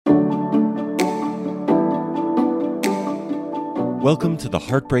Welcome to the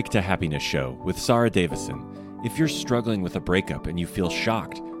Heartbreak to Happiness Show with Sarah Davison. If you're struggling with a breakup and you feel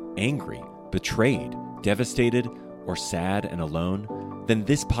shocked, angry, betrayed, devastated, or sad and alone, then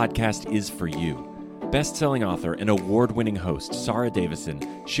this podcast is for you. Best-selling author and award-winning host Sarah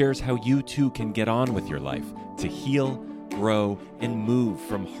Davison shares how you too can get on with your life to heal, grow, and move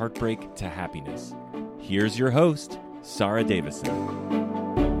from heartbreak to happiness. Here's your host, Sarah Davison.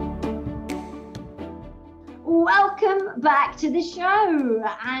 Welcome back to the show.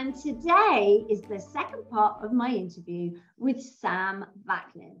 And today is the second part of my interview with Sam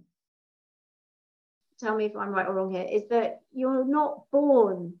Vaknin. Tell me if I'm right or wrong here, is that you're not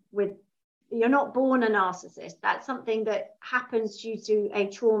born a narcissist. That's something that happens due to a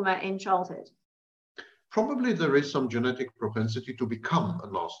trauma in childhood. Probably there is some genetic propensity to become a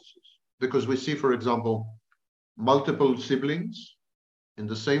narcissist because we see, for example, multiple siblings in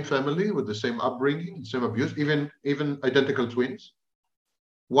the same family with the same upbringing, same abuse, even identical twins.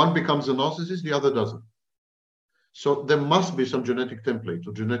 One becomes a narcissist, the other doesn't. So there must be some genetic template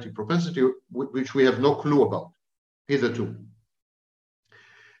or genetic propensity which we have no clue about hitherto.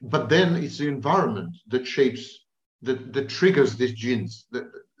 But then it's the environment that shapes, that triggers these genes,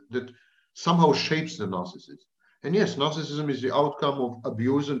 that somehow shapes the narcissist. And yes, narcissism is the outcome of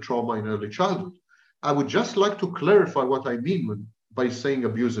abuse and trauma in early childhood. I would just like to clarify what I mean by saying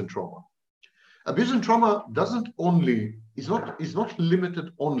abuse and trauma. Abuse and trauma is not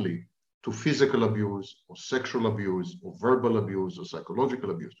limited only to physical abuse or sexual abuse or verbal abuse or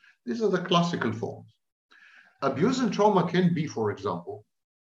psychological abuse. These are the classical forms. Abuse and trauma can be, for example,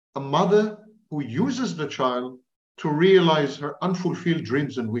 a mother who uses the child to realize her unfulfilled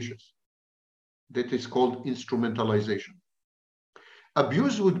dreams and wishes. That is called instrumentalization.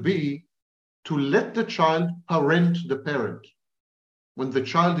 Abuse would be to let the child parent the parent when the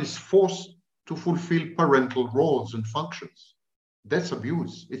child is forced to fulfill parental roles and functions. That's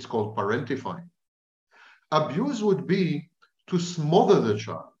abuse. It's called parentifying. Abuse would be to smother the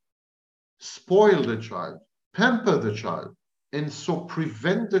child, spoil the child, pamper the child, and so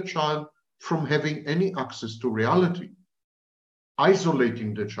prevent the child from having any access to reality,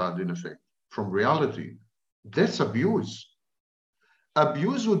 isolating the child, in effect, from reality. That's abuse.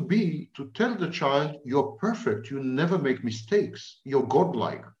 Abuse would be to tell the child, you're perfect, you never make mistakes, you're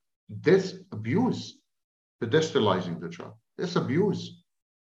godlike. That's abuse. Pedestalizing the child. That's abuse.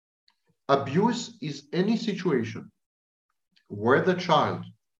 Abuse is any situation where the child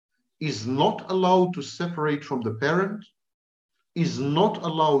is not allowed to separate from the parent, is not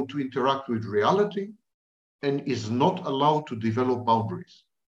allowed to interact with reality, and is not allowed to develop boundaries.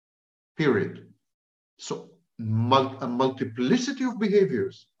 Period. So a multiplicity of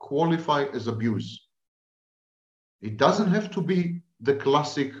behaviors qualify as abuse. It doesn't have to be the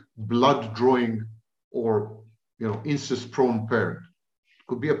classic blood drawing or incest-prone parent. It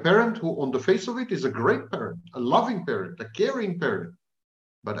could be a parent who on the face of it is a great parent, a loving parent, a caring parent,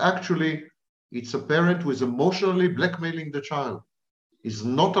 but actually it's a parent who is emotionally blackmailing the child, is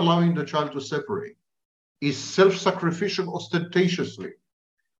not allowing the child to separate, is self-sacrificial ostentatiously,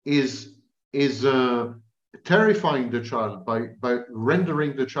 is terrifying the child by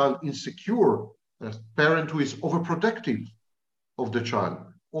rendering the child insecure, a parent who is overprotective of the child.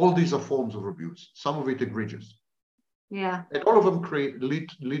 All these are forms of abuse, some of it egregious. Yeah. And all of them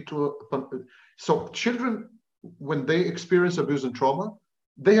lead to so children, when they experience abuse and trauma,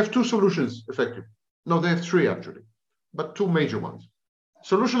 they have two solutions effectively. No, they have three actually, but two major ones.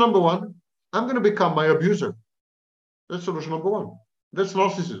 Solution number one, I'm going to become my abuser. That's solution number one. That's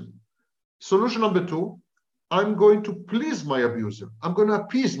narcissism. Solution number two, I'm going to please my abuser. I'm going to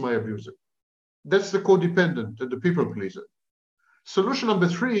appease my abuser. That's the codependent and the people pleaser. Solution number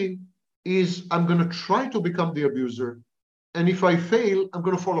three is I'm going to try to become the abuser. And if I fail, I'm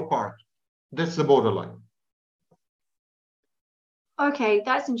going to fall apart. That's the borderline. Okay,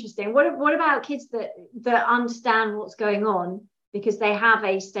 that's interesting. What about kids that understand what's going on because they have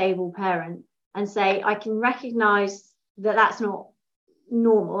a stable parent and say, I can recognize that that's not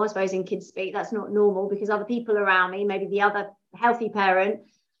normal. I suppose in kids speak, that's not normal because other people around me, maybe the other healthy parent,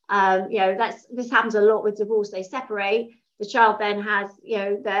 this happens a lot with divorce. They separate. The child then has,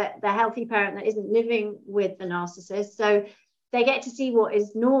 the healthy parent that isn't living with the narcissist. So they get to see what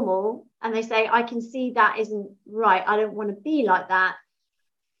is normal and they say, I can see that isn't right. I don't want to be like that.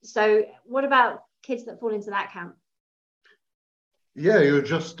 So what about kids that fall into that camp? Yeah, you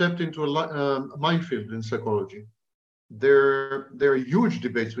just stepped into a minefield in psychology. There are huge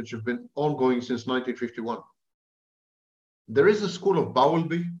debates which have been ongoing since 1951. There is a school of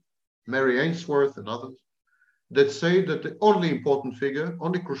Bowlby, Mary Ainsworth and others that say that the only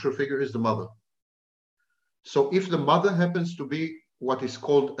crucial figure is the mother. So if the mother happens to be what is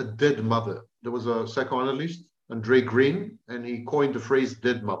called a dead mother, there was a psychoanalyst, Andre Green, and he coined the phrase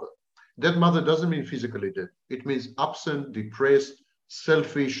dead mother. Dead mother doesn't mean physically dead. It means absent, depressed,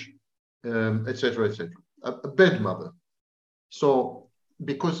 selfish, etc., etc. A bad mother. So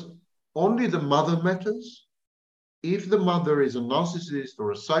because only the mother matters, if the mother is a narcissist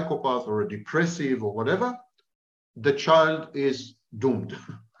or a psychopath or a depressive or whatever, the child is doomed.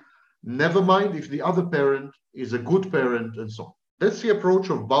 Never mind if the other parent is a good parent and so on. That's the approach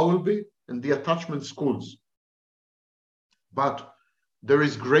of Bowlby and the attachment schools. But there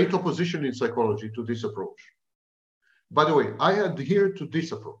is great opposition in psychology to this approach. By the way, I adhere to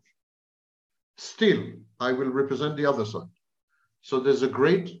this approach. Still, I will represent the other side. So there's a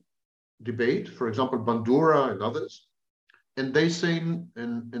great debate, for example, Bandura and others, and they say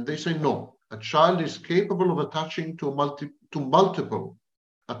no. A child is capable of attaching to multiple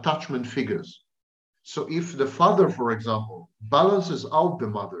attachment figures. So if the father, for example, balances out the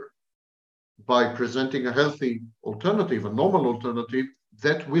mother by presenting a healthy alternative, a normal alternative,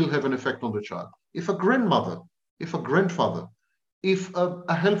 that will have an effect on the child. If a grandmother, if a grandfather, if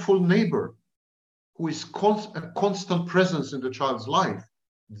a helpful neighbor who is a constant presence in the child's life,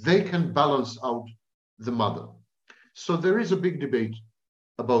 they can balance out the mother. So there is a big debate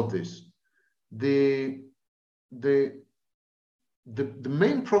about this. The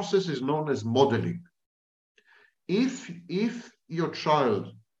main process is known as modeling. If your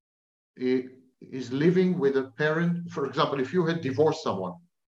child is living with a parent, for example, if you had divorced someone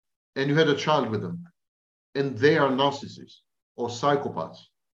and you had a child with them and they are narcissists or psychopaths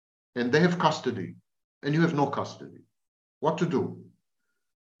and they have custody and you have no custody, what to do?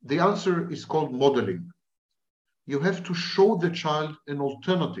 The answer is called modeling. You have to show the child an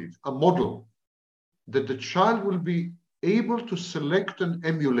alternative, a model that the child will be able to select and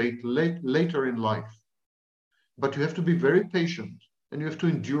emulate later in life. But you have to be very patient and you have to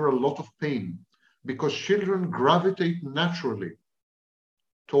endure a lot of pain because children gravitate naturally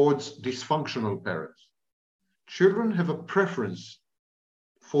towards dysfunctional parents. Children have a preference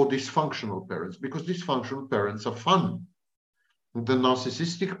for dysfunctional parents because dysfunctional parents are fun. The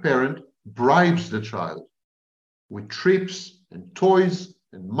narcissistic parent bribes the child with trips and toys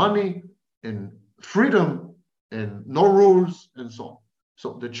and money and freedom and no rules and so on.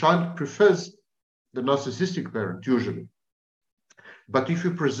 So the child prefers the narcissistic parent usually. But if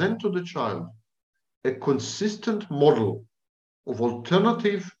you present to the child a consistent model of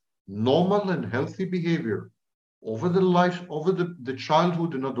alternative, normal and healthy behavior over the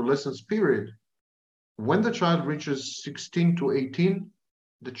childhood and adolescence period, when the child reaches 16 to 18,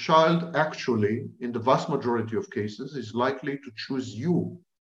 the child actually, in the vast majority of cases, is likely to choose you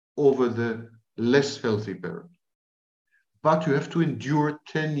over the less healthy parent. But you have to endure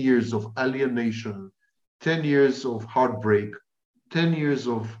 10 years of alienation, 10 years of heartbreak, 10 years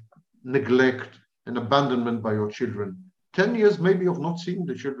of neglect and abandonment by your children, 10 years maybe of not seeing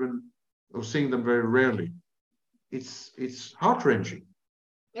the children or seeing them very rarely. It's heart-wrenching,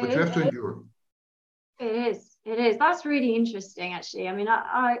 but you have to endure. It is. That's really interesting, actually. I mean,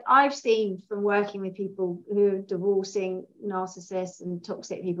 I've seen from working with people who are divorcing narcissists and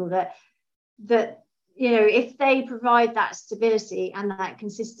toxic people that you know, if they provide that stability and that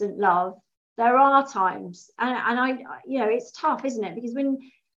consistent love, there are times, and I, you know, it's tough, isn't it? Because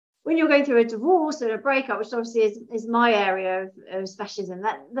when you're going through a divorce or a breakup, which obviously is my area of specialism,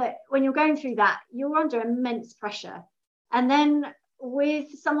 that when you're going through that, you're under immense pressure. And then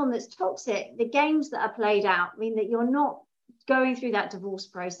with someone that's toxic, the games that are played out mean that you're not going through that divorce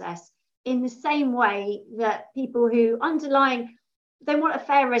process in the same way that people who they want a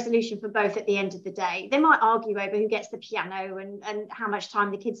fair resolution for both at the end of the day. They might argue over who gets the piano and how much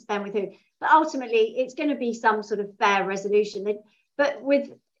time the kids spend with who, but ultimately it's going to be some sort of fair resolution. But with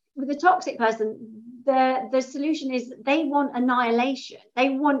a toxic person, the solution is they want annihilation. They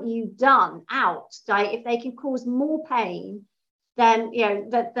want you done out. Like, if they can cause more pain, then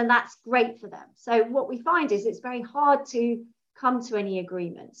then that's great for them. So what we find is it's very hard to come to any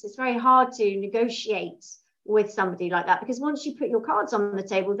agreements. It's very hard to negotiate with somebody like that, because once you put your cards on the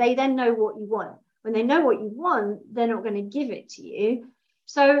table, they then know what you want. When they know what you want, they're not going to give it to you.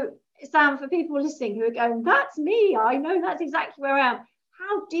 So Sam, for people listening who are going, that's me, I know that's exactly where I am,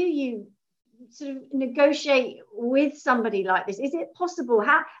 how do you sort of negotiate with somebody like this? Is it possible?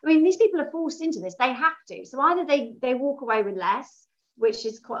 These people are forced into this. They have to. So either they walk away with less, which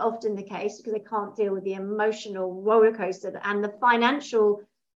is quite often the case because they can't deal with the emotional roller coaster and the financial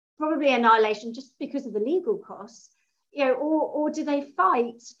probably annihilation just because of the legal costs, or do they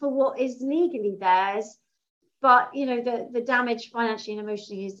fight for what is legally theirs? But the damage financially and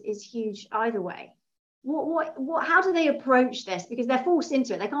emotionally is huge either way. How do they approach this? Because they're forced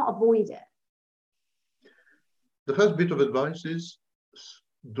into it. They can't avoid it. The first bit of advice is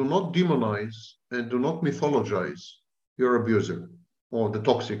do not demonize and do not mythologize your abuser or the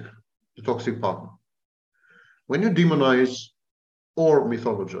toxic partner. When you demonize or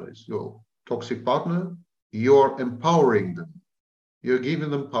mythologize your toxic partner, you're empowering them. You're giving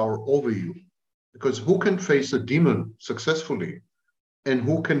them power over you. Because who can face a demon successfully and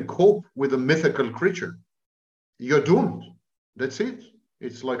who can cope with a mythical creature? You're doomed. That's it.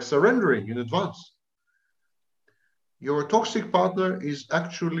 It's like surrendering in advance. Your toxic partner is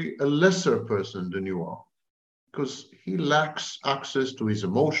actually a lesser person than you are because he lacks access to his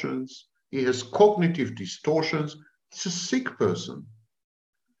emotions. He has cognitive distortions. It's a sick person.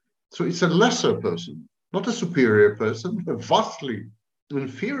 So it's a lesser person, not a superior person, a vastly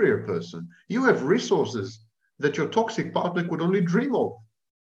inferior person. You have resources that your toxic partner could only dream of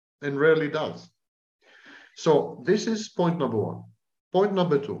and rarely does. So this is point number one. Point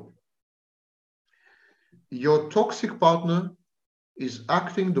number two, your toxic partner is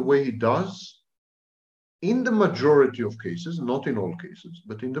acting the way he does in the majority of cases, not in all cases,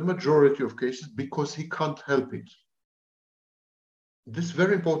 but in the majority of cases because he can't help it. This is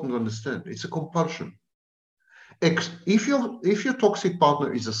very important to understand. It's a compulsion. If your toxic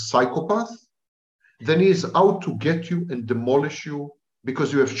partner is a psychopath, then he is out to get you and demolish you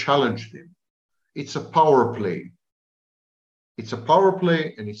because you have challenged him. It's a power play. It's a power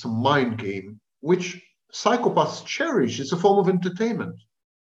play and it's a mind game, which psychopaths cherish. It's a form of entertainment.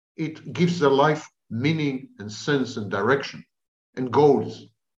 It gives their life meaning and sense and direction and goals.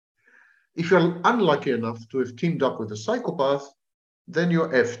 If you're unlucky enough to have teamed up with a psychopath, then you're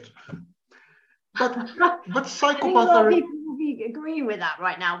effed. But psychopaths are... people will be agreeing with that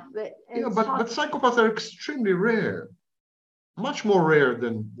right now. But psychopaths are extremely rare. Much more rare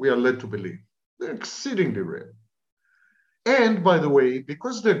than we are led to believe. They're exceedingly rare. And by the way,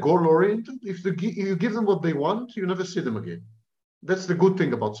 because they're goal-oriented, if you give them what they want, you never see them again. That's the good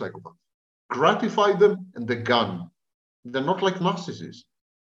thing about psychopaths. Gratify them and they're gone. They're not like narcissists.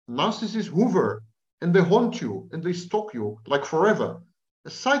 Narcissists hoover and they haunt you and they stalk you like forever. A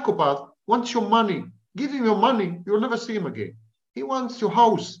psychopath wants your money. Give him your money, you'll never see him again. He wants your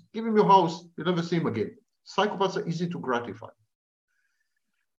house. Give him your house, you'll never see him again. Psychopaths are easy to gratify.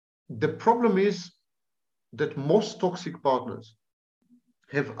 The problem is that most toxic partners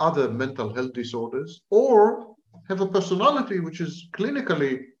have other mental health disorders or have a personality which is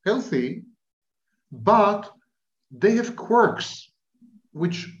clinically healthy, but they have quirks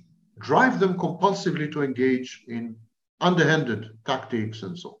which drive them compulsively to engage in underhanded tactics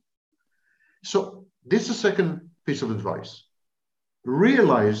and so on. So this is the second piece of advice.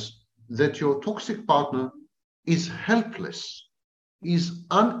 Realize that your toxic partner is helpless, is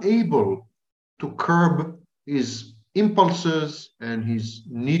unable to curb his impulses and his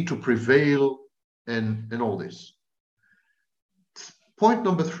need to prevail and all this. Point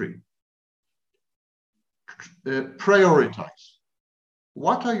number three, prioritize.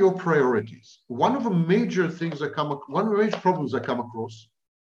 What are your priorities? One of the major problems I come across,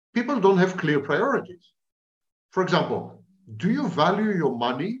 people don't have clear priorities. For example, do you value your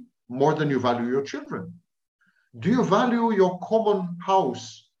money more than you value your children? Do you value your common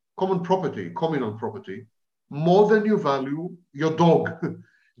house, communal property, more than you value your dog?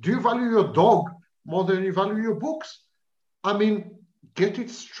 Do you value your dog more than you value your books? I mean, get it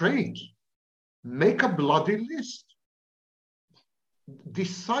straight. Make a bloody list.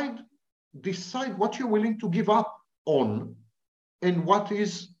 Decide what you're willing to give up on and what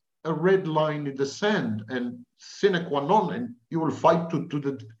is a red line in the sand and sine qua non, and you will fight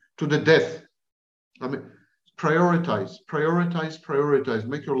to the death. I mean, prioritize,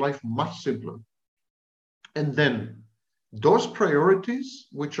 make your life much simpler. And then those priorities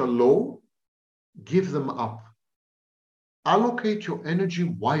which are low, give them up. Allocate your energy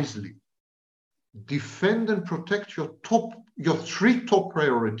wisely. Defend and protect your three top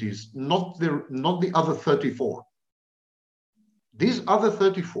priorities, not the other 34. These other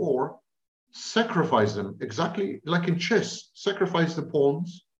 34, sacrifice them exactly like in chess, sacrifice the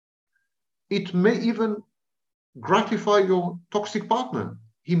pawns. It may even gratify your toxic partner.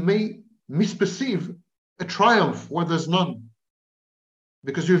 He may misperceive a triumph where there's none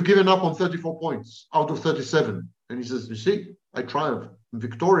because you've given up on 34 points out of 37. And he says, you see, I triumphed, I'm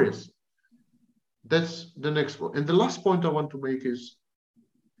victorious. That's the next one. And the last point I want to make is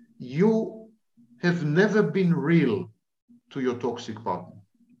you have never been real to your toxic partner.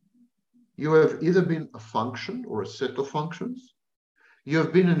 You have either been a function or a set of functions. You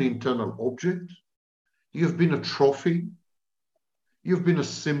have been an internal object. You've been a trophy. You've been a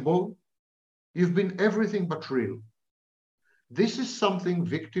symbol. You've been everything but real. This is something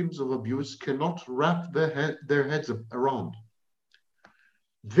victims of abuse cannot wrap their heads around.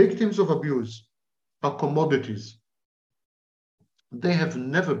 Victims of abuse are commodities. They have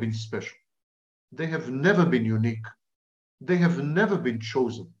never been special. They have never been unique. They have never been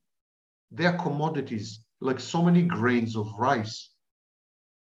chosen. They are commodities like so many grains of rice.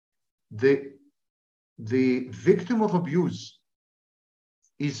 The victim of abuse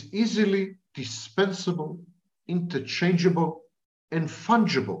is easily dispensable, interchangeable, and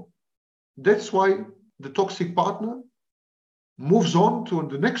fungible. That's why the toxic partner moves on to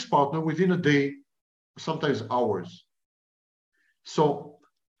the next partner within a day, sometimes hours. So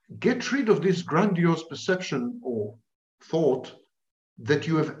get rid of this grandiose perception or thought that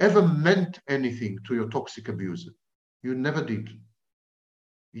you have ever meant anything to your toxic abuser. You never did.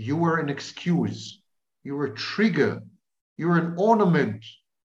 You were an excuse. You were a trigger. You were an ornament.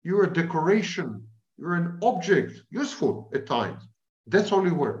 You were a decoration. You were an object, useful at times. That's all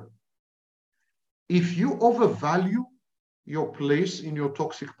you were. If you overvalue your place in your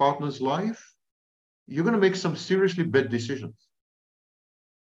toxic partner's life, you're going to make some seriously bad decisions.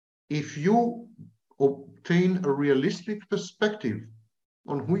 If you obtain a realistic perspective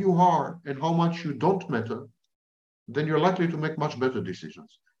on who you are and how much you don't matter, then you're likely to make much better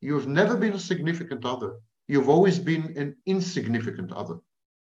decisions. You've never been a significant other. You've always been an insignificant other.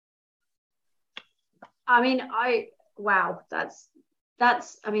 I mean, wow, that's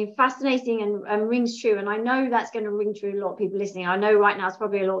fascinating and rings true. And I know that's going to ring true to a lot of people listening. I know right now it's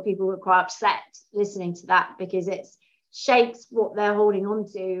probably a lot of people who are quite upset listening to that, because it shakes what they're holding on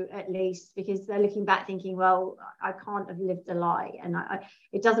to, at least, because they're looking back thinking, well, I can't have lived a lie, and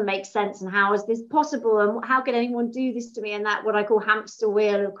it doesn't make sense, and how is this possible, and how could anyone do this to me? And that, what I call hamster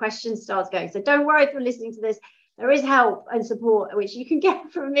wheel of questions, starts going. So don't worry if you're listening to this. There is help and support, which you can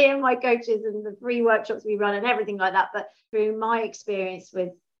get from me and my coaches and the free workshops we run and everything like that. But through my experience with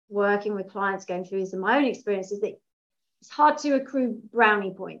working with clients going through this, and my own experiences, that it's hard to accrue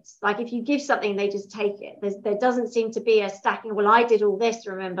brownie points. Like if you give something, they just take it. There doesn't seem to be a stacking. Well, I did all this,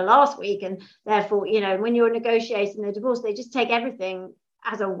 remember, last week, and therefore, when you're negotiating the divorce, they just take everything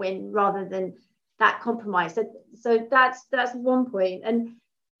as a win rather than that compromise. So that's one point.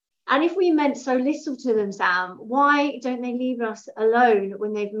 And if we meant so little to them, Sam, why don't they leave us alone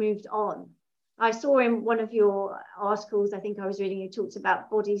when they've moved on? I saw in one of your articles, I think I was reading, you talked about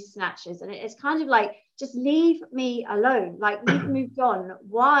body snatchers, and it's kind of like, just leave me alone. Like, we've moved on.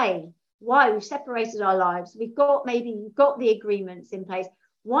 Why? We've separated our lives. We've got the agreements in place.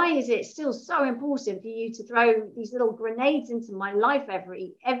 Why is it still so important for you to throw these little grenades into my life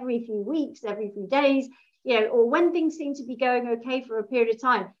every few weeks, every few days, or when things seem to be going okay for a period of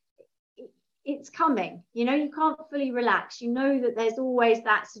time? It's coming. You can't fully relax. You know that there's always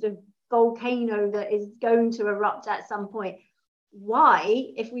that sort of volcano that is going to erupt at some point.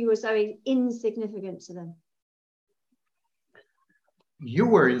 Why, if we were so insignificant to them? You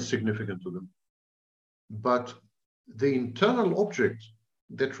were insignificant to them, but the internal object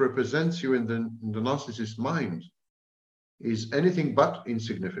that represents you in the narcissist's mind is anything but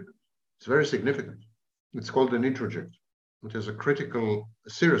insignificant. It's very significant. It's called an introject. It has a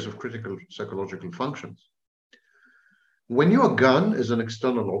series of critical psychological functions. When you are gone as an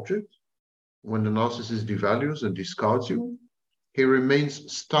external object, when the narcissist devalues and discards you, he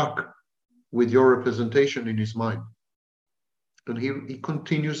remains stuck with your representation in his mind. And he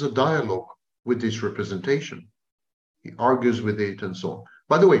continues a dialogue with this representation. He argues with it and so on.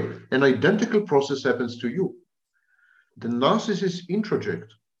 By the way, an identical process happens to you. The narcissist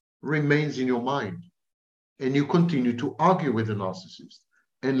introject remains in your mind, and you continue to argue with the narcissist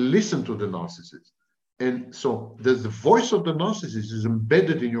and listen to the narcissist. And so the voice of the narcissist is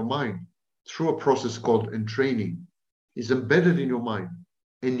embedded in your mind through a process called entraining, is embedded in your mind,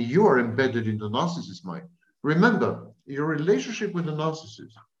 and you are embedded in the narcissist's mind. Remember, your relationship with the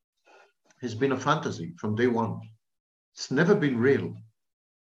narcissist has been a fantasy from day one. It's never been real.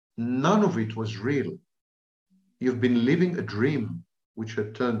 None of it was real. You've been living a dream which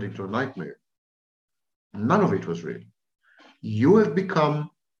had turned into a nightmare. None of it was real. You have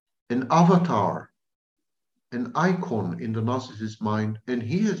become an avatar, an icon in the narcissist's mind, and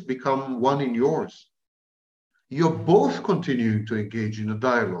he has become one in yours. You're both continuing to engage in a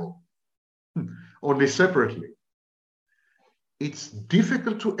dialogue, only separately. It's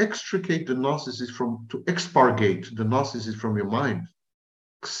difficult to extricate the narcissist to expurgate the narcissist from your mind.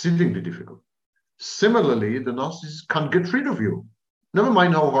 Exceedingly difficult. Similarly, the narcissist can't get rid of you. Never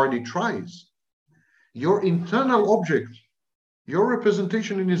mind how hard he tries. Your internal object, your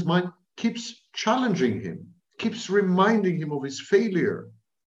representation in his mind, keeps challenging him, keeps reminding him of his failure,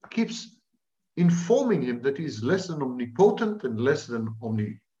 keeps informing him that he is less than omnipotent and less than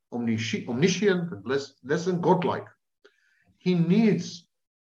omniscient and less than godlike. He needs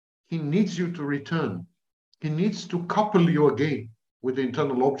you to return. He needs to couple you again with the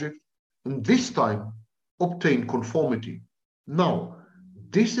internal object, and this time obtain conformity. Now,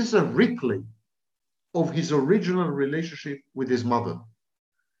 this is a replay of his original relationship with his mother.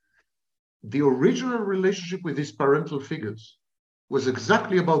 The original relationship with his parental figures was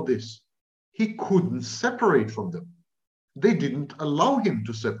exactly about this. He couldn't separate from them. They didn't allow him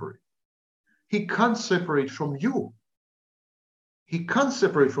to separate. He can't separate from you. He can't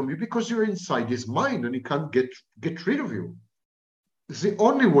separate from you because you're inside his mind and he can't get rid of you. The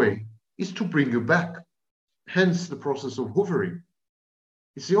only way is to bring you back. Hence the process of hoovering.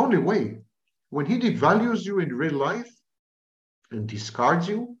 It's the only way. When he devalues you in real life and discards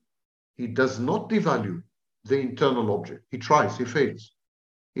you, he does not devalue the internal object. He tries, he fails.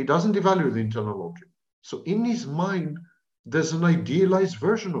 He doesn't devalue the internal object. So in his mind, there's an idealized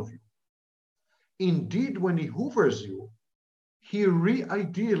version of you. Indeed, when he hoovers you, he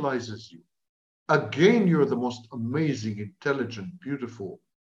re-idealizes you. Again, you're the most amazing, intelligent, beautiful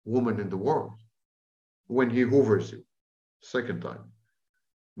woman in the world when he hoovers you, second time.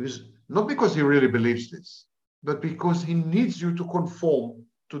 Not because he really believes this, but because he needs you to conform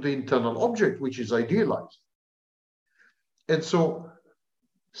to the internal object, which is idealized. And so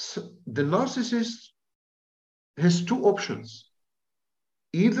the narcissist has two options.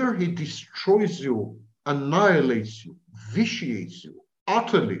 Either he destroys you, annihilates you, vitiates you,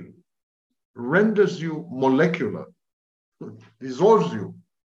 utterly renders you molecular, dissolves you,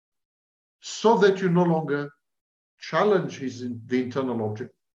 so that you no longer challenge the internal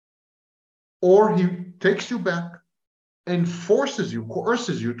object, or he takes you back and forces you,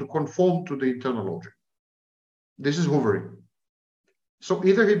 coerces you to conform to the internal object. This is hoovering. So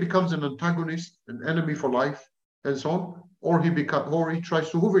either he becomes an antagonist, an enemy for life, and so on, or he tries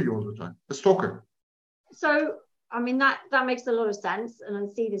to hoover you all the time, a stalker. So, I mean, that makes a lot of sense, and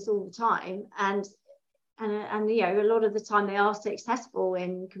I see this all the time. And you know, a lot of the time they are successful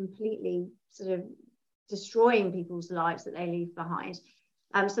in completely sort of destroying people's lives that they leave behind.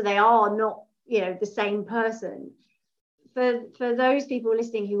 So they are not, you know, the same person. For those people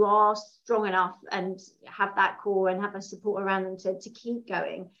listening who are strong enough and have that core and have a support around them to keep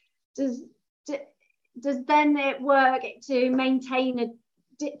going, does then it work to maintain a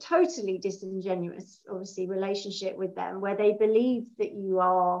totally disingenuous, obviously, relationship with them, where they believe that you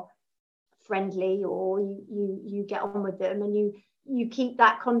are friendly or you get on with them and you keep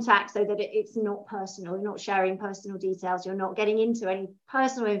that contact so that it's not personal, you're not sharing personal details, you're not getting into any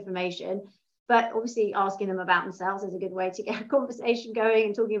personal information, but obviously asking them about themselves is a good way to get a conversation going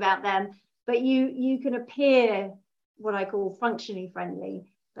and talking about them. But you can appear what I call functionally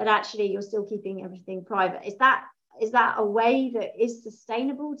friendly, but actually you're still keeping everything private. Is that a way that is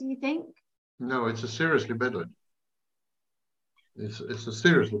sustainable, do you think? No, it's a seriously bad idea. It's a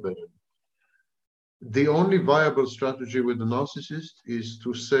seriously bad idea. The only viable strategy with the narcissist is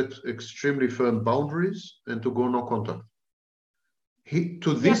to set extremely firm boundaries and to go no contact.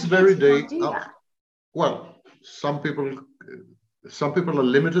 To this very day, well, some people are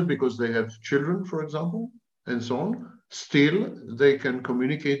limited because they have children, for example, and so on. Still, they can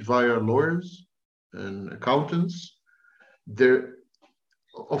communicate via lawyers and accountants.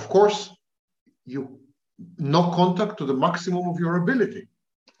 Of course, no contact to the maximum of your ability,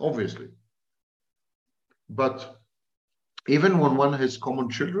 obviously. But even when one has common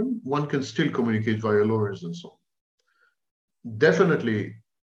children, one can still communicate via lawyers and so on. Definitely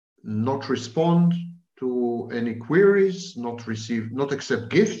not respond to any queries, not accept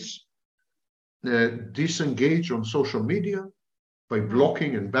gifts, disengage on social media by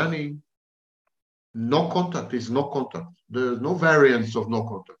blocking and banning. No contact is no contact. There's no variance of no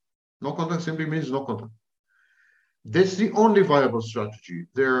contact. No contact simply means no contact. That's the only viable strategy.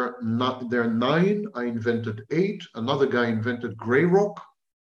 There are 9. I invented 8. Another guy invented Grey Rock.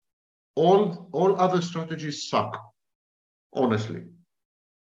 All other strategies suck, honestly.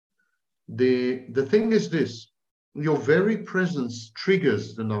 The thing is this: your very presence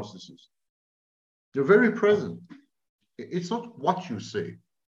triggers the narcissist. Your very presence. It's not what you say.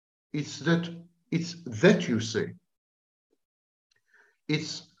 It's that you say.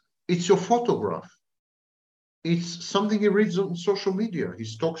 It's your photograph. It's something he reads on social media. He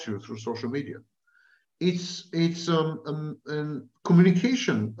stalks you through social media. It's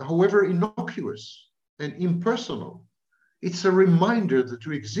communication, however innocuous and impersonal. It's a reminder that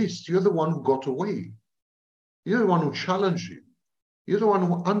you exist. You're the one who got away. You're the one who challenged him. You're the one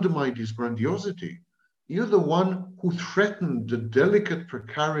who undermined his grandiosity. You're the one who threatened the delicate,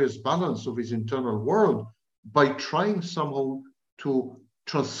 precarious balance of his internal world by trying somehow to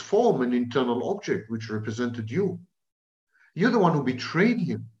transform an internal object which represented you. You're the one who betrayed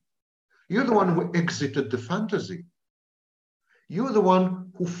him. You're the one who exited the fantasy. You're the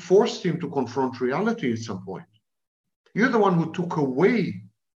one who forced him to confront reality at some point. You're the one who took away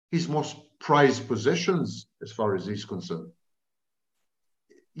his most prized possessions as far as he's concerned.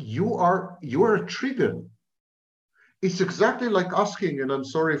 You are a trigger. It's exactly like asking, and I'm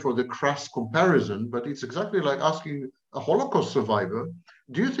sorry for the crass comparison, but it's exactly like asking a Holocaust survivor,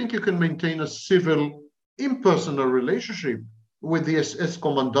 do you think you can maintain a civil, impersonal relationship with the SS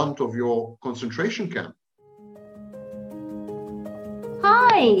commandant of your concentration camp?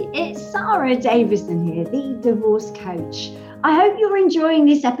 Hi, it's Sarah Davison here, the divorce coach. I hope you're enjoying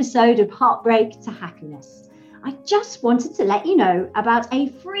this episode of Heartbreak to Happiness. I just wanted to let you know about a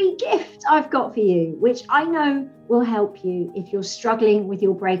free gift I've got for you, which I know will help you if you're struggling with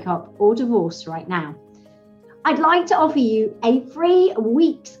your breakup or divorce right now. I'd like to offer you a free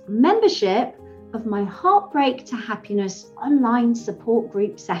week's membership of my Heartbreak to Happiness online support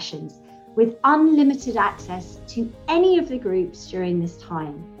group sessions with unlimited access to any of the groups during this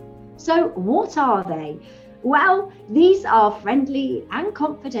time. So what are they? Well, these are friendly and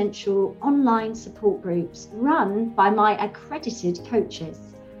confidential online support groups run by my accredited coaches.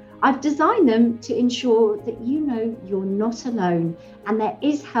 I've designed them to ensure that you know you're not alone and there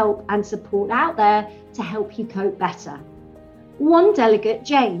is help and support out there to help you cope better. One delegate,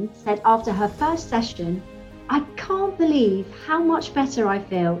 Jane, said after her first session, "I can't believe how much better I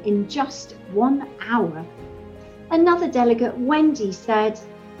feel in just 1 hour." Another delegate, Wendy, said,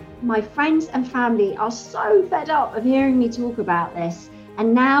 "My friends and family are so fed up of hearing me talk about this,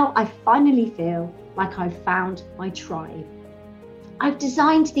 and now I finally feel like I've found my tribe." I've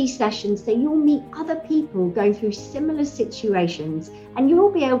designed these sessions so you'll meet other people going through similar situations and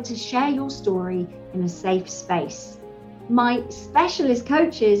you'll be able to share your story in a safe space. My specialist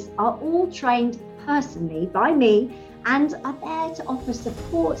coaches are all trained personally by me and are there to offer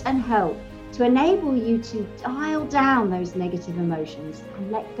support and help to enable you to dial down those negative emotions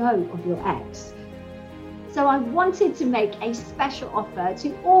and let go of your ex. So I wanted to make a special offer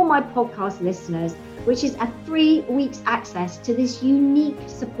to all my podcast listeners, which is a 3 weeks access to this unique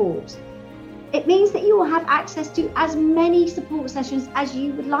support. It means that you will have access to as many support sessions as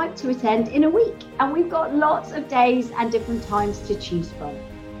you would like to attend in a week. And we've got lots of days and different times to choose from.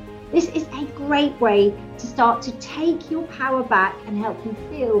 This is a great way to start to take your power back and help you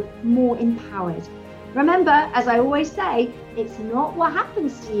feel more empowered. Remember, as I always say, it's not what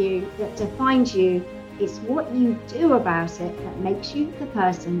happens to you that defines you, it's what you do about it that makes you the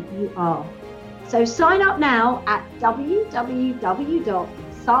person you are. So sign up now at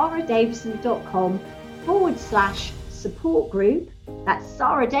www.sarahdavison.com/support group. That's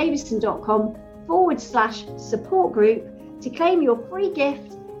sarahdavison.com/support group to claim your free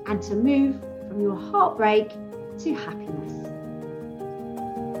gift and to move from your heartbreak to happiness.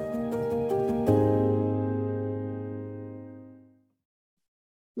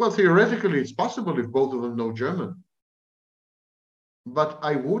 Well, theoretically, it's possible if both of them know German. But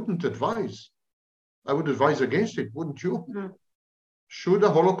I wouldn't advise. I would advise against it, wouldn't you? Mm. Should a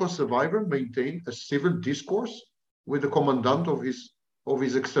Holocaust survivor maintain a civil discourse with the commandant of his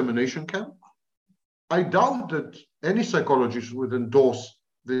extermination camp? I doubt that any psychologist would endorse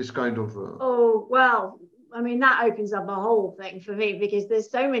this kind of... Oh, well, I mean, that opens up a whole thing for me because there's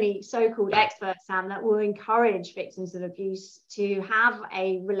so many so-called experts, Sam, that will encourage victims of abuse to have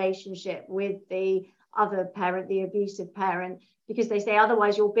a relationship with the other parent, the abusive parent, because they say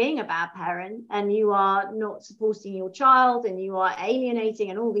otherwise you're being a bad parent and you are not supporting your child and you are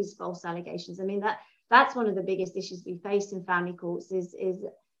alienating and all these false allegations. I mean, that's one of the biggest issues we face in family courts is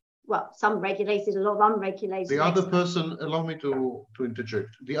well, some regulated, a lot of unregulated. The other person, allow me to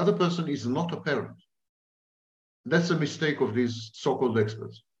interject, the other person is not a parent. That's a mistake of these so-called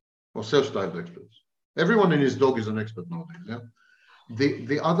experts or self-styled experts. Everyone and his dog is an expert nowadays. Yeah?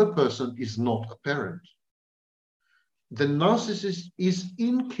 The other person is not a parent. The narcissist is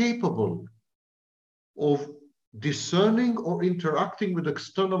incapable of discerning or interacting with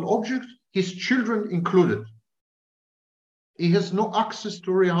external objects, his children included. He has no access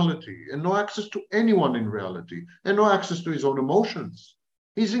to reality and no access to anyone in reality and no access to his own emotions.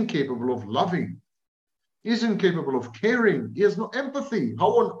 He's incapable of loving. He's incapable of caring. He has no empathy.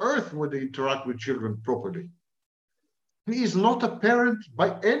 How on earth would he interact with children properly? He is not a parent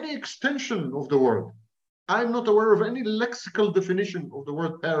by any extension of the word. I'm not aware of any lexical definition of the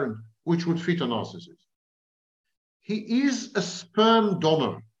word parent which would fit a narcissist. He is a sperm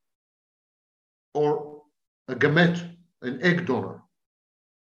donor or a gamete, an egg donor.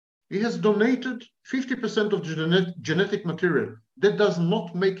 He has donated 50% of genetic material. That does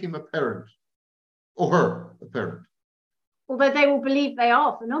not make him a parent or her a parent. Although they will believe they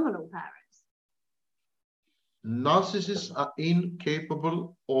are phenomenal parents. Narcissists are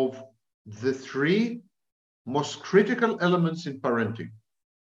incapable of the three most critical elements in parenting: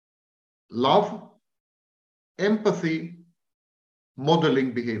 love, empathy,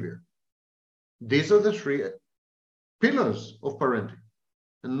 modeling behavior. These are the three pillars of parenting.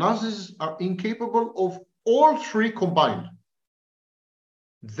 And narcissists are incapable of all three combined.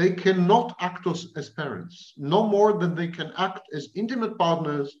 They cannot act as parents, no more than they can act as intimate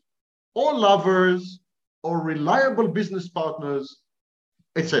partners or lovers or reliable business partners,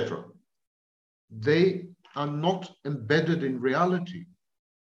 etc. They are not embedded in reality.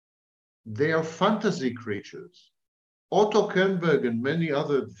 They are fantasy creatures. Otto Kernberg and many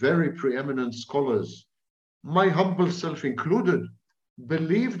other very preeminent scholars, my humble self included,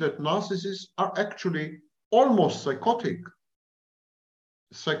 believe that narcissists are actually almost psychotic.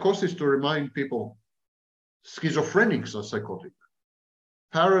 Psychosis, to remind people, schizophrenics are psychotic.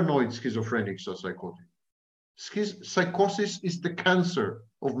 Paranoid schizophrenics are psychotic. Psychosis is the cancer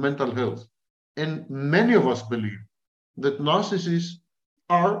of mental health. And many of us believe that narcissists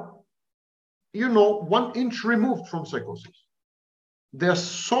are, 1 inch removed from psychosis. They're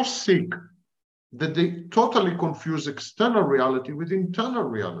so sick that they totally confuse external reality with internal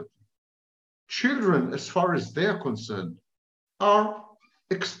reality. Children, as far as they're concerned, are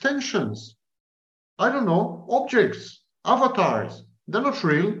extensions. I don't know, objects, avatars. They're not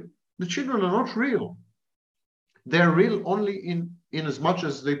real. The children are not real. They're real only in as much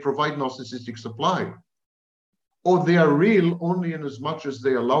as they provide narcissistic supply. Or they are real only in as much as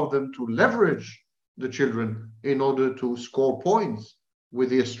they allow them to leverage the children in order to score points with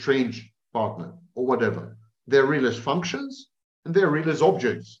the estranged partner or whatever. They're real as functions and they're real as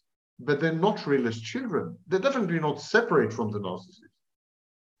objects, but they're not real as children. They're definitely not separate from the narcissist.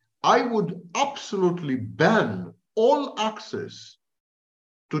 I would absolutely ban all access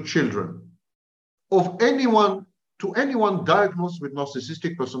to children of anyone diagnosed with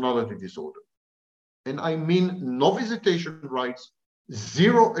narcissistic personality disorder. And I mean no visitation rights,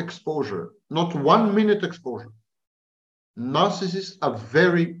 zero exposure, not 1 minute exposure. Narcissists are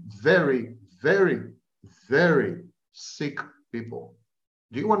very, very, very, very sick people.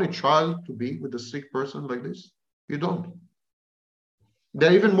 Do you want a child to be with a sick person like this? You don't.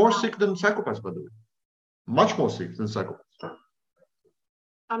 They're even more sick than psychopaths, by the way. Much more sick than psychopaths.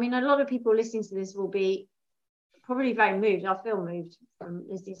 I mean, a lot of people listening to this will be probably very moved. I feel moved from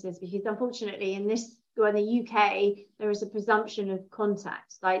listening to this because unfortunately in the UK, there is a presumption of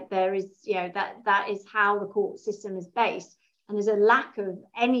contact. Like there is, that is how the court system is based. And there's a lack of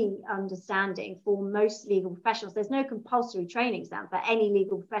any understanding for most legal professionals. There's no compulsory training exam for any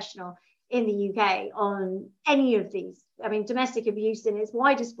legal professional in the UK on any of these. I mean, domestic abuse in its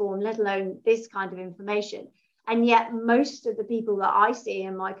widest form, let alone this kind of information. And yet most of the people that I see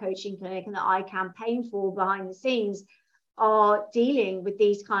in my coaching clinic and that I campaign for behind the scenes are dealing with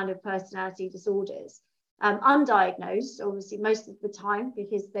these kind of personality disorders, undiagnosed, obviously, most of the time,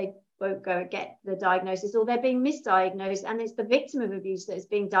 because they won't go and get the diagnosis, or they're being misdiagnosed. And it's the victim of abuse that is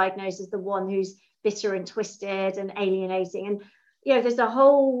being diagnosed as the one who's bitter and twisted and alienating. And, there's a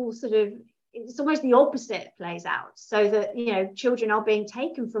whole sort of, it's almost the opposite plays out, so that, children are being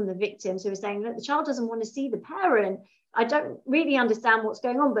taken from the victims who are saying that the child doesn't want to see the parent. I don't really understand what's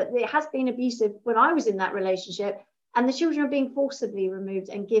going on, but it has been abusive when I was in that relationship. And the children are being forcibly removed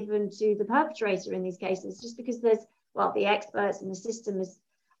and given to the perpetrator in these cases, just because there's, the experts and the system is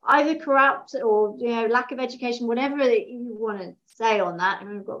either corrupt or, lack of education, whatever you want to say on that.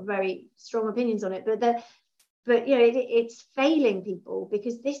 And I've got very strong opinions on it, but it's failing people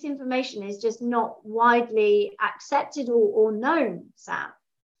because this information is just not widely accepted or known, Sam.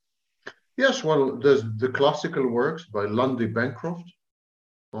 Yes, well, there's the classical works by Lundy Bancroft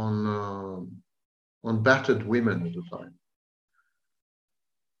on battered women at the time.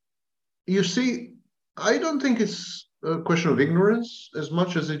 You see, I don't think it's a question of ignorance as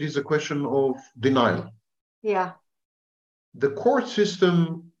much as it is a question of denial. Yeah. The court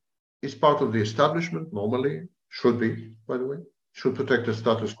system is part of the establishment normally, should be, by the way, should protect the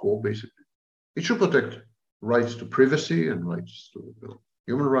status quo, basically. It should protect rights to privacy and rights to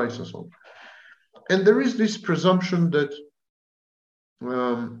human rights and so on. And there is this presumption that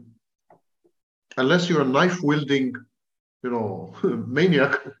unless you're a knife-wielding,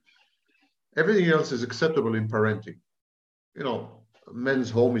 maniac, everything else is acceptable in parenting.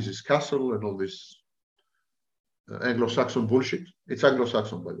 Man's home is his castle and all this Anglo-Saxon bullshit. It's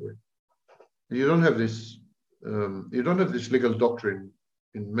Anglo-Saxon, by the way. You don't have this You don't have this legal doctrine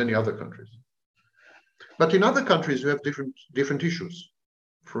in many other countries. But in other countries, you have different issues.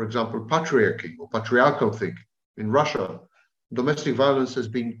 For example, patriarchy or patriarchal thing. In Russia, domestic violence has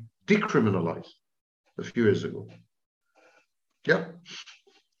been decriminalized a few years ago. Yeah.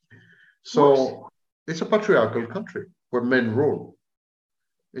 So it's a patriarchal country where men rule.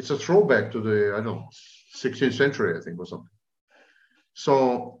 It's a throwback to the, I don't know, 16th century, I think, or something.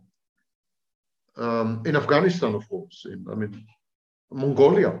 So in Afghanistan, of course,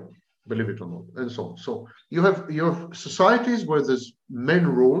 Mongolia, believe it or not, and so on. So you have societies where there's men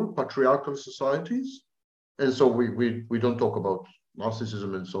rule, patriarchal societies, and so we don't talk about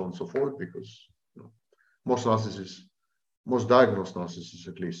narcissism and so on and so forth, because most diagnosed narcissists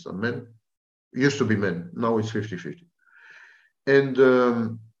at least are men. Used to be men, now it's 50-50.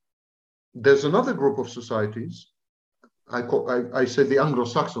 And there's another group of societies, I say the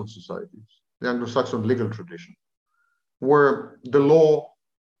Anglo-Saxon societies, the Anglo-Saxon legal tradition, where the law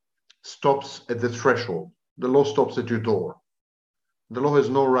stops at the threshold. The law stops at your door. The law has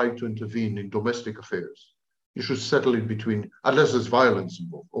no right to intervene in domestic affairs. You should settle it between, unless there's violence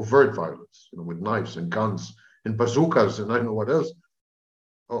involved, overt violence, with knives and guns and bazookas and I don't know what else.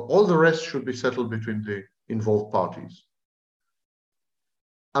 All the rest should be settled between the involved parties.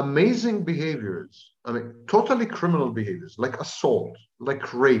 Amazing behaviors, totally criminal behaviors, like assault,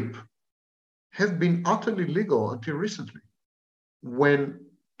 like rape, have been utterly legal until recently, when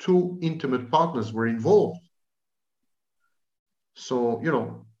two intimate partners were involved. So,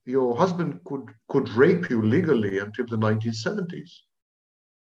 your husband could rape you legally until the 1970s.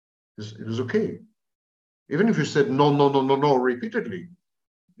 It was okay. Even if you said no repeatedly,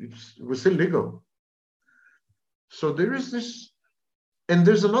 it was still legal. So there is this, and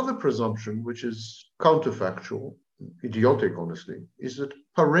there's another presumption, which is counterfactual, idiotic, honestly, is that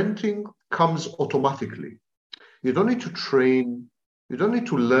parenting comes automatically. You don't need to train, you don't need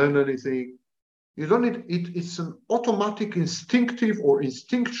to learn anything. You don't need it. It's an automatic, instinctive or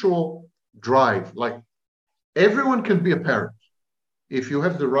instinctual drive. Like, everyone can be a parent. If you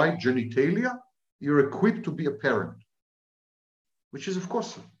have the right genitalia, you're equipped to be a parent, which is, of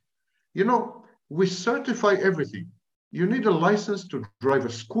course, we certify everything. You need a license to drive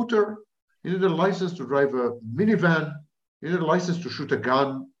a scooter. You need a license to drive a minivan. You need a license to shoot a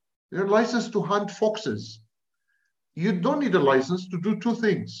gun. You need a license to hunt foxes. You don't need a license to do two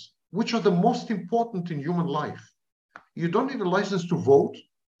things, which are the most important in human life. You don't need a license to vote,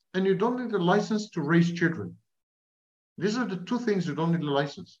 and you don't need a license to raise children. These are the two things you don't need a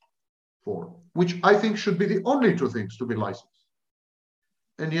license for, which I think should be the only two things to be licensed.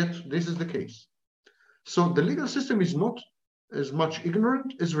 And yet, this is the case. So the legal system is not as much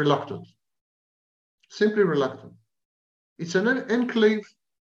ignorant as reluctant, simply reluctant. It's an enclave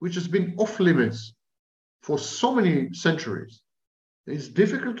which has been off limits for so many centuries. It's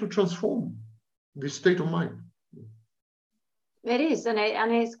difficult to transform this state of mind. It is, and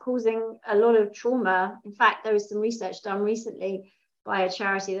it's causing a lot of trauma. In fact, there was some research done recently by a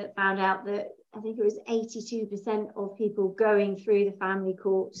charity that found out that I think it was 82% of people going through the family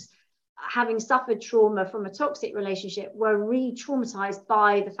courts, having suffered trauma from a toxic relationship, were re-traumatized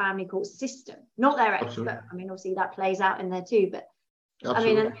by the family court system, not their ex. Absolutely. But obviously that plays out in there too. But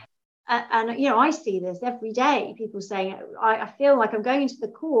absolutely. I see this every day. People saying, I feel like I'm going into the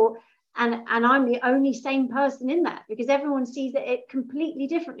court and I'm the only sane person in there, because everyone sees it completely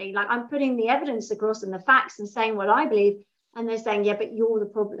differently. Like, I'm putting the evidence across and the facts and saying what I believe, and they're saying, yeah, but you're the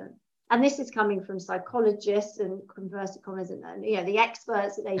problem. And this is coming from psychologists and converted commas and the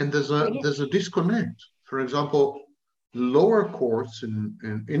experts that they. And there's a disconnect. For example, lower courts in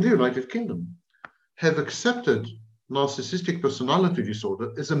the United Kingdom have accepted narcissistic personality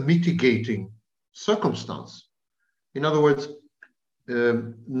disorder as a mitigating circumstance. In other words,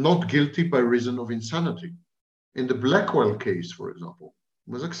 not guilty by reason of insanity. In the Blackwell case, for example,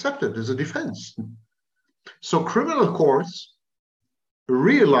 was accepted as a defense. So criminal courts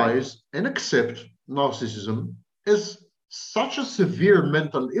realize and accept narcissism as such a severe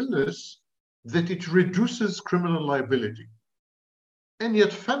mental illness that it reduces criminal liability. And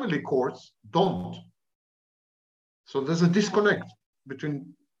yet family courts don't. So there's a disconnect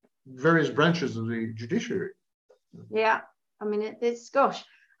between various branches of the judiciary. Yeah, it's gosh.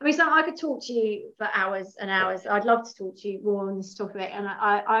 So I could talk to you for hours and hours. I'd love to talk to you more on this topic, and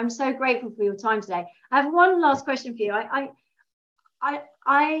I'm so grateful for your time today. I have one last question for you.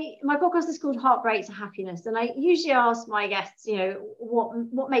 My podcast is called Heartbreak to Happiness, and I usually ask my guests,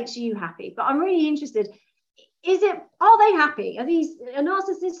 what makes you happy? But I'm really interested. Are they happy? Are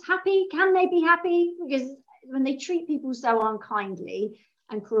narcissists happy? Can they be happy? Because when they treat people so unkindly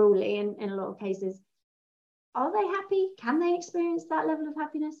and cruelly in a lot of cases, are they happy? Can they experience that level of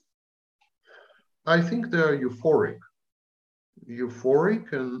happiness? I think they're euphoric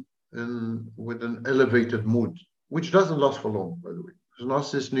and with an elevated mood, which doesn't last for long, by the way. Because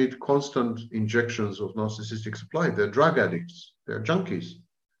narcissists need constant injections of narcissistic supply. They're drug addicts, they're junkies,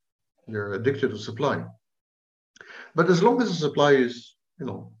 they're addicted to supply. But as long as the supply is,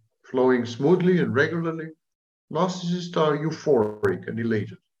 flowing smoothly and regularly, narcissists are euphoric and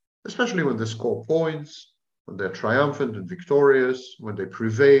elated, especially when they score points, when they're triumphant and victorious, when they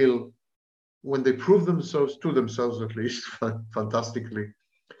prevail, when they prove themselves to themselves, at least, fantastically,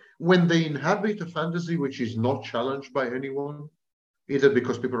 when they inhabit a fantasy which is not challenged by anyone, either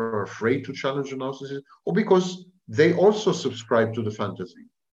because people are afraid to challenge a narcissist or because they also subscribe to the fantasy.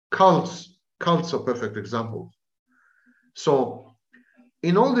 Cults are perfect examples. So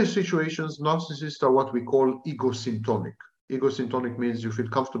in all these situations, narcissists are what we call egosyntonic. Egosyntonic means you feel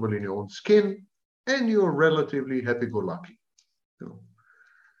comfortable in your own skin and you're relatively happy-go-lucky.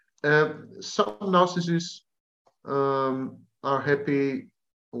 Some narcissists are happy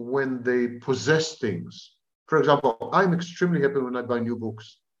when they possess things. For example, I'm extremely happy when I buy new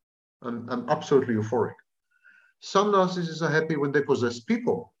books. I'm absolutely euphoric. Some narcissists are happy when they possess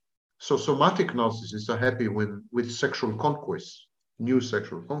people. So somatic narcissists are happy with sexual conquests, new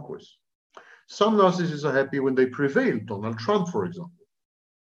sexual conquests. Some narcissists are happy when they prevail. Donald Trump, for example,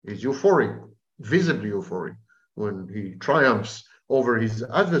 is euphoric, visibly euphoric, when he triumphs over his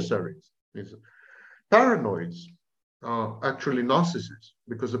adversaries. Paranoids are actually narcissists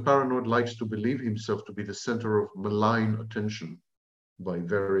because the paranoid likes to believe himself to be the center of malign attention by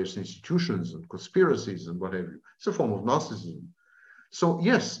various institutions and conspiracies and what have you. It's a form of narcissism. So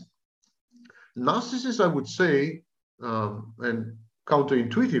yes, narcissists, I would say, and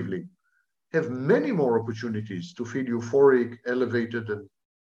counterintuitively, have many more opportunities to feel euphoric, elevated, and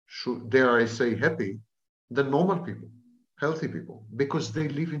dare I say happy than normal people, healthy people, because they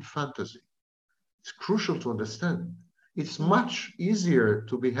live in fantasy. It's crucial to understand. It's much easier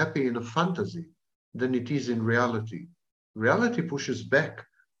to be happy in a fantasy than it is in reality. Reality pushes back,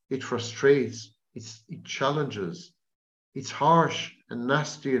 it frustrates, it challenges, it's harsh and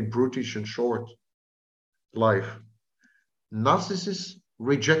nasty and brutish and short life. Narcissists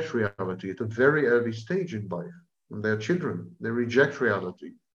reject reality at a very early stage in life. When they're children, they reject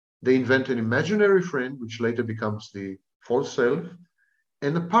reality. They invent an imaginary friend, which later becomes the false self,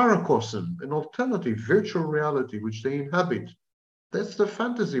 and a paracosm, an alternative virtual reality, which they inhabit. That's the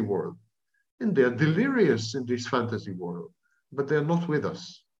fantasy world. And they're delirious in this fantasy world, but they're not with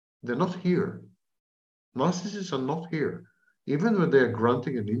us. They're not here. Narcissists are not here. Even when they're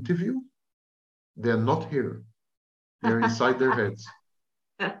granting an interview, they're not here. They're inside their heads.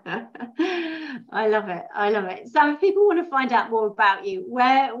 I love it. I love it. So if people want to find out more about you,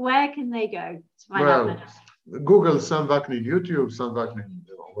 where can they go to find out more? Google Sam Vaknin, YouTube, Sam Vaknin,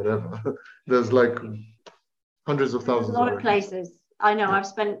 whatever. There's like hundreds of thousands. There's a lot of places. I know. Yeah. I've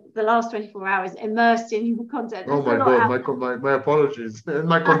spent the last 24 hours immersed in your content. Oh my God, my apologies and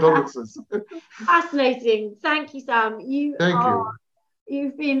my condolences. Fascinating. Thank you, Sam. You've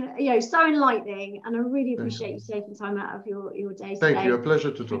been, so enlightening, and I really appreciate you taking time out of your day today. Thank you. A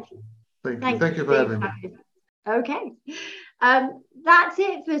pleasure to talk to you. Thank you for having me. Okay. That's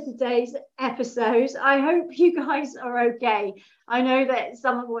it for today's episode. I hope you guys are okay. I know that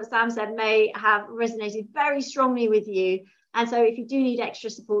some of what Sam said may have resonated very strongly with you. And so if you do need extra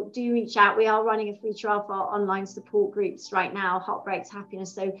support, do reach out. We are running a free trial for our online support groups right now, Heartbreak to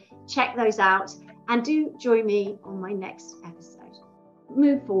Happiness. So check those out and do join me on my next episode.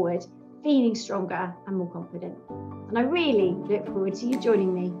 Move forward, feeling stronger and more confident. And I really look forward to you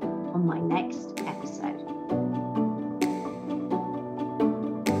joining me on my next episode.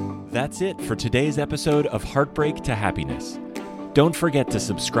 That's it for today's episode of Heartbreak to Happiness. Don't forget to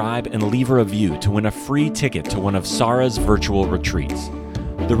subscribe and leave a review to win a free ticket to one of Sarah's virtual retreats.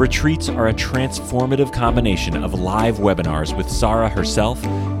 The retreats are a transformative combination of live webinars with Sarah herself,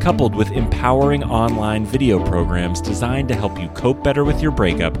 coupled with empowering online video programs designed to help you cope better with your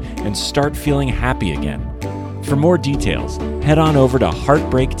breakup and start feeling happy again. For more details, head on over to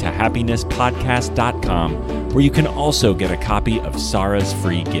heartbreaktohappinesspodcast.com, where you can also get a copy of Sarah's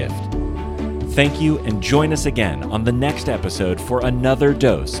free gift. Thank you, and join us again on the next episode for another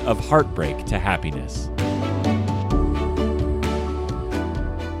dose of Heartbreak to Happiness.